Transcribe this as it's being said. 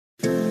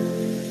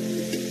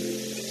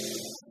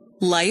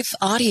Life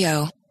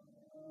Audio.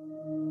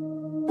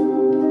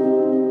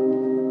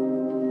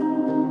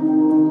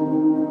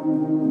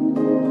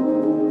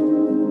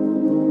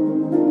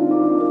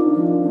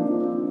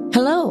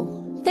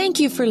 Hello. Thank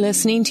you for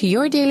listening to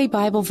Your Daily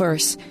Bible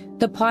Verse,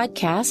 the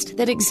podcast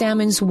that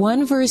examines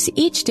one verse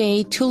each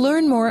day to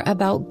learn more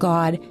about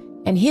God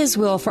and His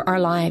will for our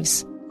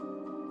lives.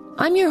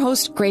 I'm your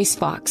host, Grace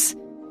Fox,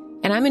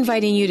 and I'm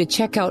inviting you to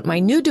check out my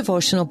new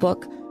devotional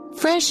book,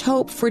 Fresh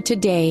Hope for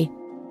Today,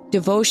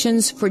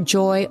 Devotions for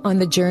Joy on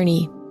the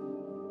Journey.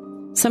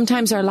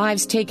 Sometimes our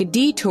lives take a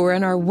detour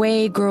and our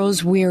way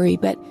grows weary,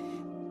 but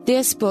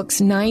this book's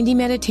 90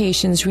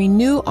 meditations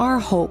renew our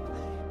hope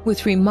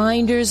with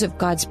reminders of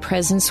God's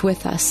presence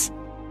with us.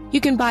 You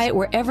can buy it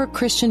wherever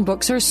Christian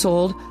books are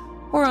sold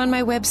or on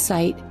my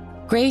website,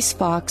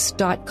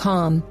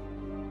 gracefox.com.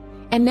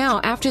 And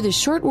now, after the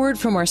short word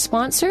from our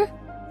sponsor,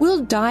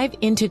 we'll dive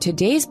into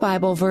today's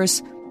Bible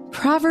verse,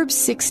 Proverbs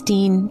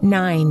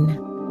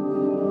 16:9.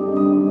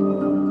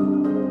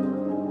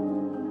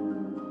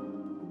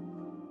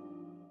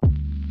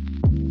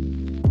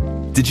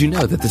 Did you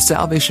know that the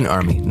Salvation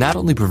Army not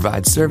only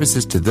provides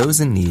services to those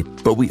in need,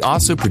 but we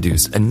also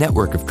produce a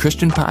network of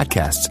Christian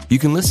podcasts you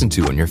can listen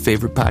to on your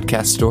favorite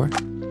podcast store?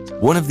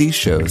 One of these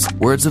shows,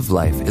 Words of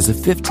Life, is a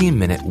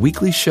 15-minute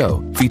weekly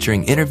show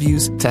featuring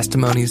interviews,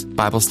 testimonies,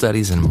 Bible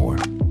studies, and more.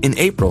 In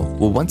April,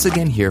 we'll once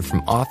again hear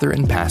from author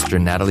and pastor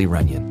Natalie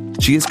Runyon.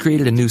 She has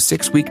created a new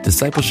 6-week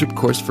discipleship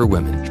course for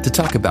women to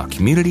talk about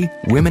community,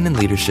 women in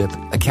leadership,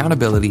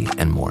 accountability,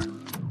 and more.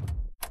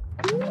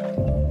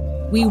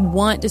 We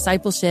want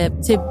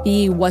discipleship to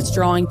be what's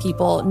drawing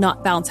people,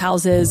 not bounce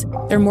houses.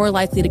 They're more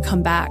likely to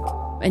come back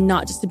and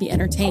not just to be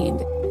entertained.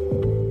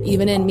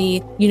 Even in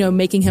me,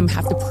 making him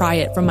have to pry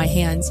it from my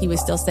hands, he was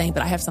still saying,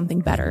 but I have something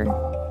better.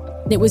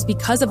 And it was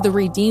because of the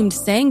redeemed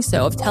saying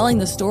so, of telling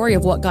the story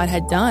of what God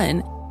had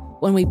done.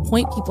 When we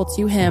point people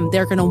to him,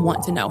 they're going to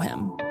want to know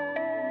him.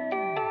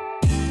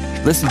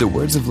 Listen to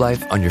Words of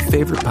Life on your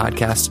favorite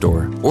podcast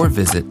store or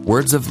visit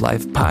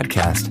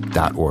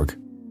wordsoflifepodcast.org.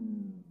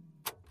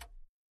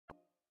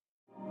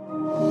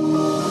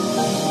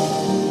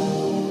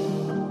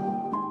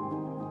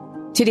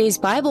 Today's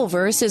Bible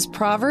verse is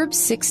Proverbs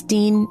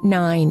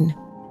 16:9.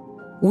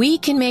 We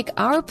can make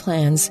our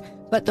plans,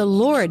 but the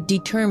Lord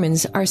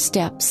determines our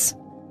steps.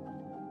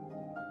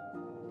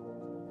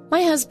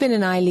 My husband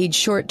and I lead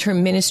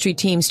short-term ministry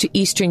teams to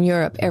Eastern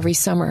Europe every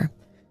summer.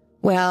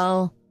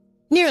 Well,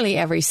 nearly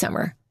every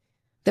summer.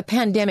 The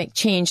pandemic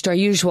changed our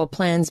usual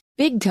plans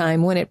big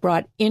time when it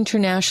brought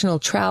international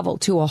travel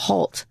to a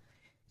halt,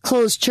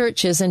 closed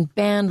churches, and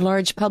banned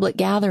large public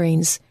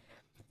gatherings.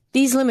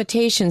 These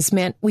limitations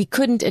meant we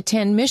couldn't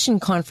attend mission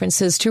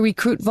conferences to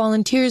recruit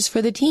volunteers for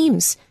the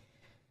teams.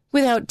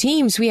 Without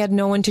teams, we had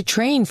no one to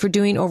train for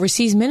doing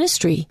overseas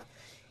ministry.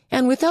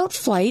 And without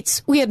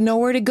flights, we had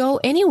nowhere to go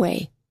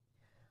anyway.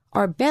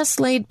 Our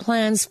best-laid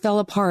plans fell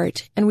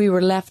apart, and we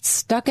were left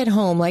stuck at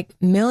home like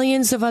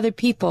millions of other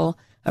people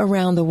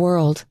around the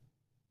world.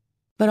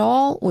 But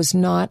all was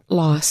not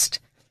lost.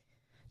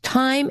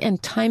 Time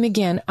and time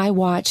again, I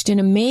watched in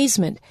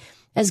amazement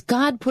as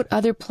God put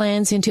other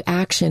plans into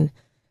action,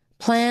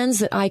 plans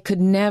that I could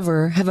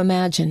never have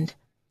imagined.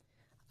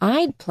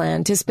 I'd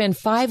planned to spend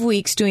 5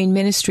 weeks doing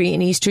ministry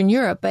in Eastern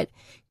Europe, but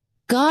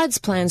God's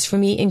plans for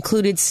me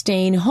included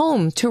staying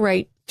home to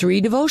write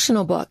 3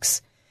 devotional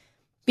books,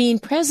 being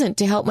present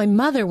to help my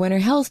mother when her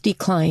health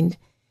declined,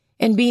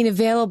 and being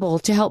available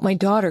to help my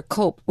daughter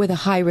cope with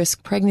a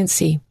high-risk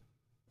pregnancy.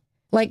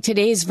 Like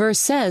today's verse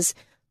says,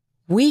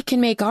 we can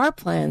make our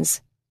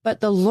plans, but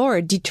the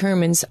Lord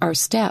determines our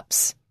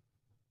steps.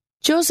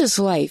 Joseph's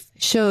life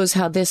shows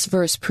how this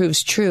verse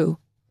proves true.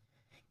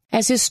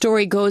 As his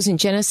story goes in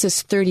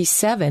Genesis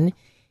 37,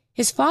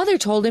 his father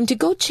told him to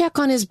go check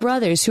on his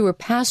brothers who were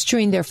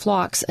pasturing their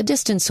flocks a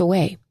distance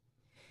away.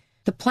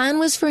 The plan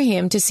was for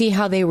him to see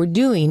how they were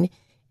doing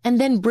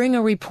and then bring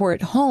a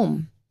report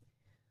home.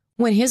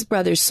 When his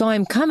brothers saw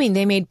him coming,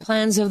 they made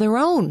plans of their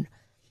own.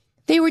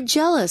 They were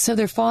jealous of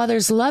their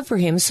father's love for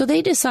him, so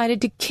they decided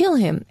to kill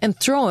him and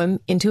throw him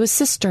into a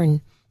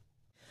cistern.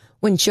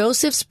 When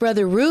Joseph's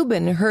brother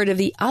Reuben heard of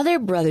the other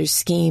brothers'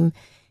 scheme,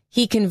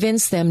 he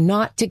convinced them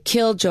not to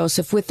kill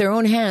Joseph with their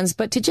own hands,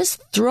 but to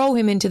just throw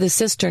him into the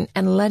cistern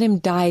and let him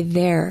die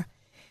there.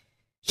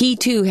 He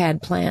too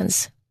had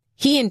plans.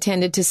 He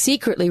intended to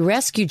secretly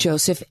rescue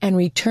Joseph and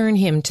return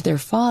him to their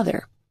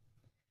father.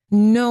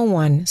 No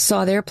one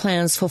saw their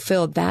plans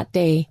fulfilled that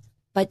day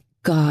but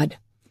God.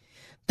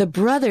 The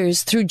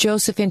brothers threw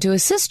Joseph into a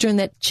cistern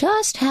that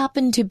just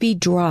happened to be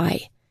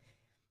dry.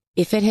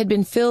 If it had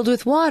been filled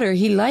with water,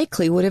 he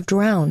likely would have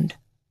drowned.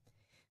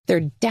 Their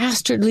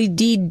dastardly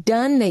deed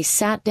done, they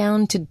sat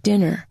down to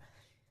dinner.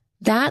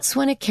 That's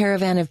when a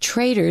caravan of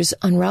traders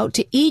en route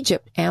to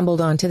Egypt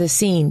ambled onto the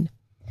scene.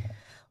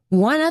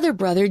 One other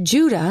brother,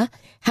 Judah,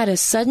 had a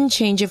sudden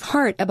change of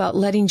heart about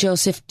letting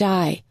Joseph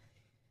die,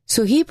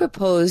 so he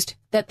proposed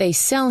that they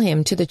sell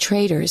him to the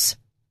traders.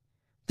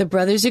 The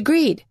brothers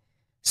agreed,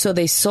 so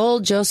they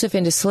sold Joseph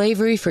into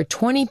slavery for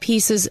 20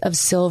 pieces of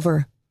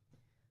silver.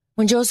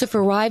 When Joseph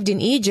arrived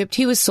in Egypt,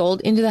 he was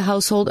sold into the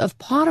household of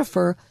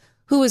Potiphar,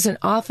 who was an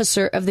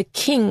officer of the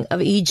king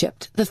of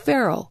Egypt, the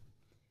Pharaoh.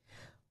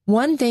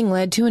 One thing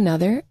led to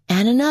another,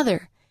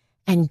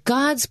 and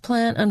God's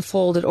plan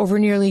unfolded over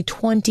nearly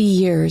 20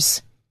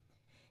 years.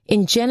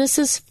 In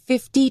Genesis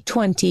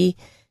 50:20,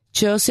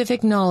 Joseph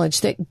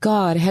acknowledged that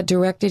God had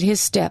directed his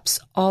steps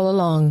all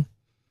along.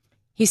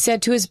 He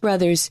said to his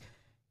brothers,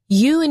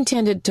 "You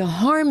intended to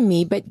harm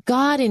me, but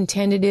God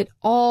intended it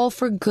all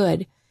for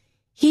good.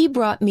 He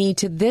brought me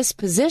to this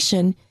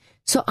position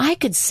so I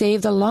could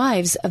save the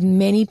lives of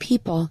many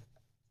people."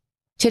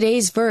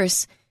 Today's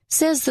verse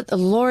says that the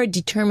Lord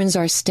determines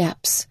our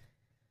steps.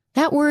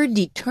 That word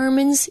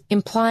determines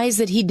implies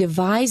that he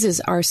devises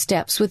our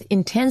steps with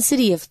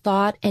intensity of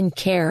thought and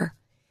care.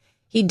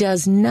 He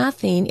does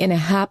nothing in a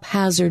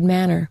haphazard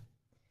manner.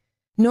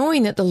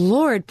 Knowing that the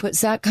Lord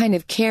puts that kind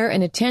of care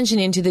and attention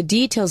into the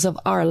details of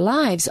our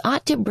lives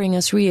ought to bring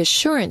us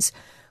reassurance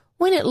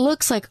when it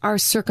looks like our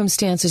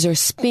circumstances are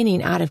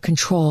spinning out of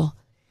control.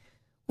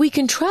 We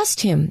can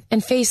trust him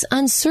and face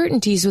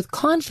uncertainties with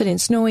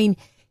confidence, knowing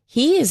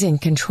he is in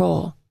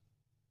control.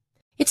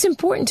 It's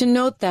important to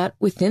note that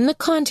within the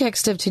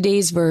context of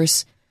today's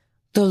verse,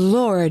 the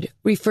Lord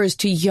refers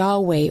to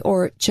Yahweh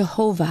or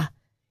Jehovah.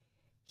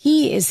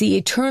 He is the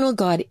eternal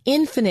God,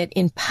 infinite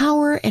in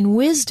power and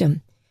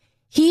wisdom.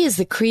 He is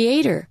the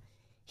Creator.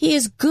 He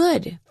is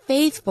good,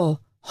 faithful,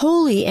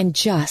 holy, and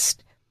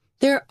just.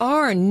 There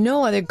are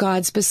no other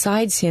gods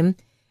besides him,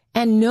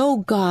 and no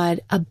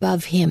God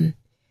above him.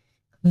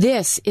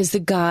 This is the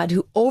God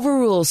who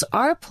overrules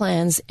our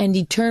plans and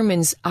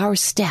determines our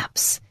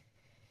steps.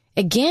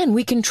 Again,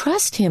 we can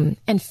trust him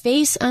and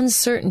face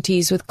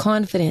uncertainties with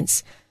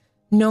confidence,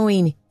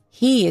 knowing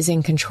he is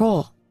in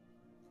control.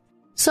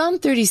 Psalm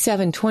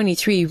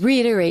 37:23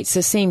 reiterates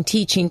the same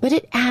teaching, but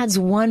it adds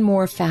one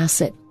more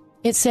facet.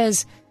 It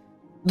says,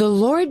 "The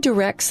Lord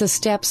directs the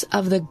steps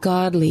of the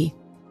godly.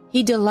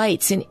 He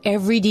delights in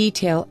every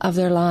detail of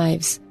their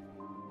lives."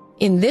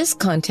 In this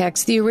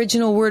context, the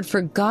original word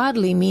for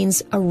godly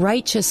means a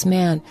righteous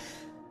man,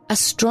 a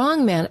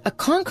strong man, a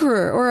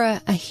conqueror, or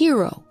a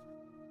hero.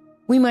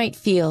 We might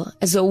feel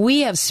as though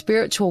we have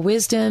spiritual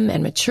wisdom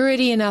and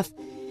maturity enough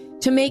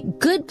to make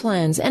good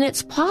plans, and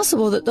it's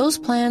possible that those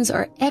plans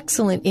are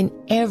excellent in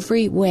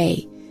every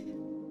way.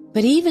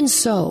 But even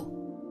so,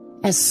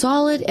 as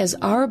solid as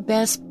our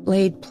best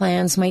laid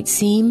plans might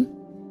seem,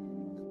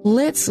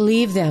 let's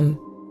leave them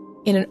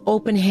in an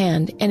open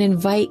hand and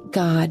invite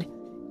God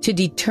to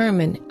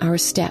determine our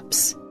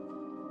steps.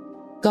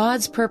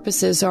 God's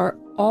purposes are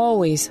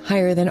always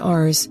higher than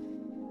ours,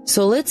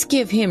 so let's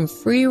give him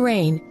free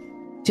rein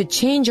to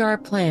change our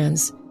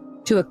plans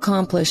to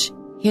accomplish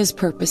his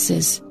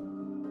purposes.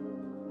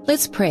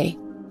 Let's pray.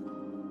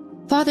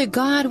 Father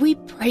God, we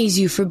praise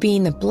you for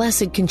being the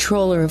blessed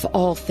controller of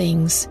all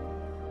things.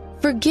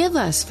 Forgive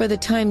us for the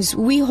times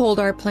we hold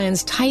our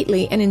plans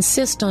tightly and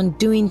insist on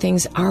doing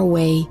things our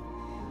way.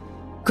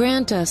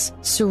 Grant us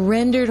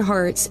surrendered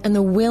hearts and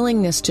the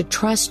willingness to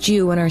trust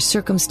you when our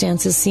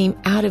circumstances seem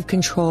out of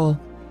control.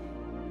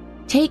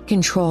 Take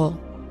control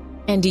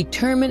and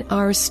determine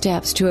our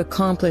steps to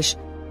accomplish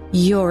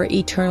your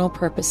eternal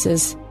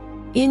purposes.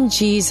 In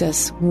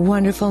Jesus'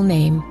 wonderful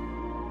name.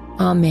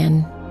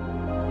 Amen.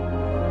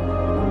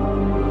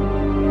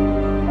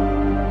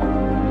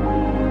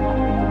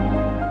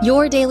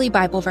 Your Daily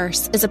Bible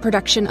Verse is a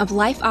production of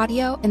Life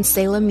Audio and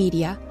Salem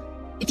Media.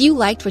 If you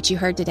liked what you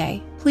heard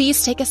today,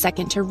 please take a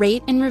second to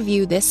rate and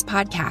review this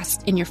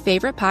podcast in your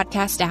favorite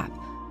podcast app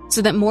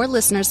so that more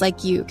listeners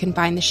like you can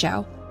find the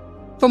show.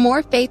 For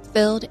more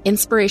faith-filled,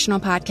 inspirational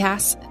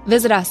podcasts,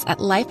 visit us at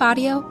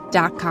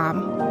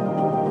lifeaudio.com.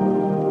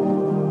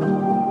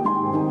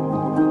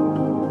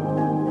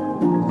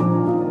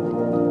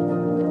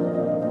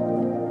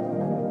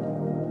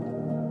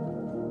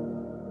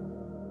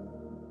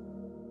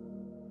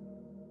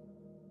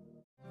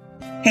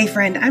 Hey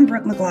friend, I'm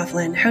Brooke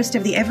McLaughlin, host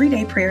of the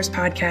Everyday Prayers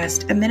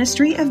podcast, a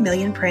ministry of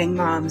million praying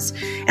moms.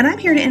 And I'm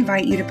here to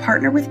invite you to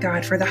partner with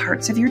God for the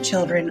hearts of your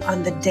children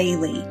on the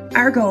daily.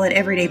 Our goal at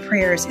Everyday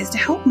Prayers is to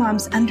help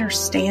moms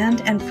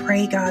understand and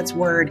pray God's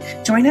word.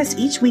 Join us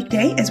each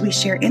weekday as we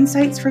share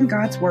insights from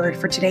God's word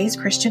for today's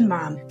Christian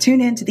mom.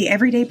 Tune in to the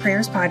Everyday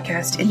Prayers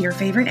podcast in your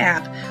favorite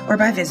app or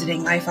by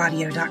visiting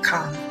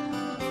lifeaudio.com.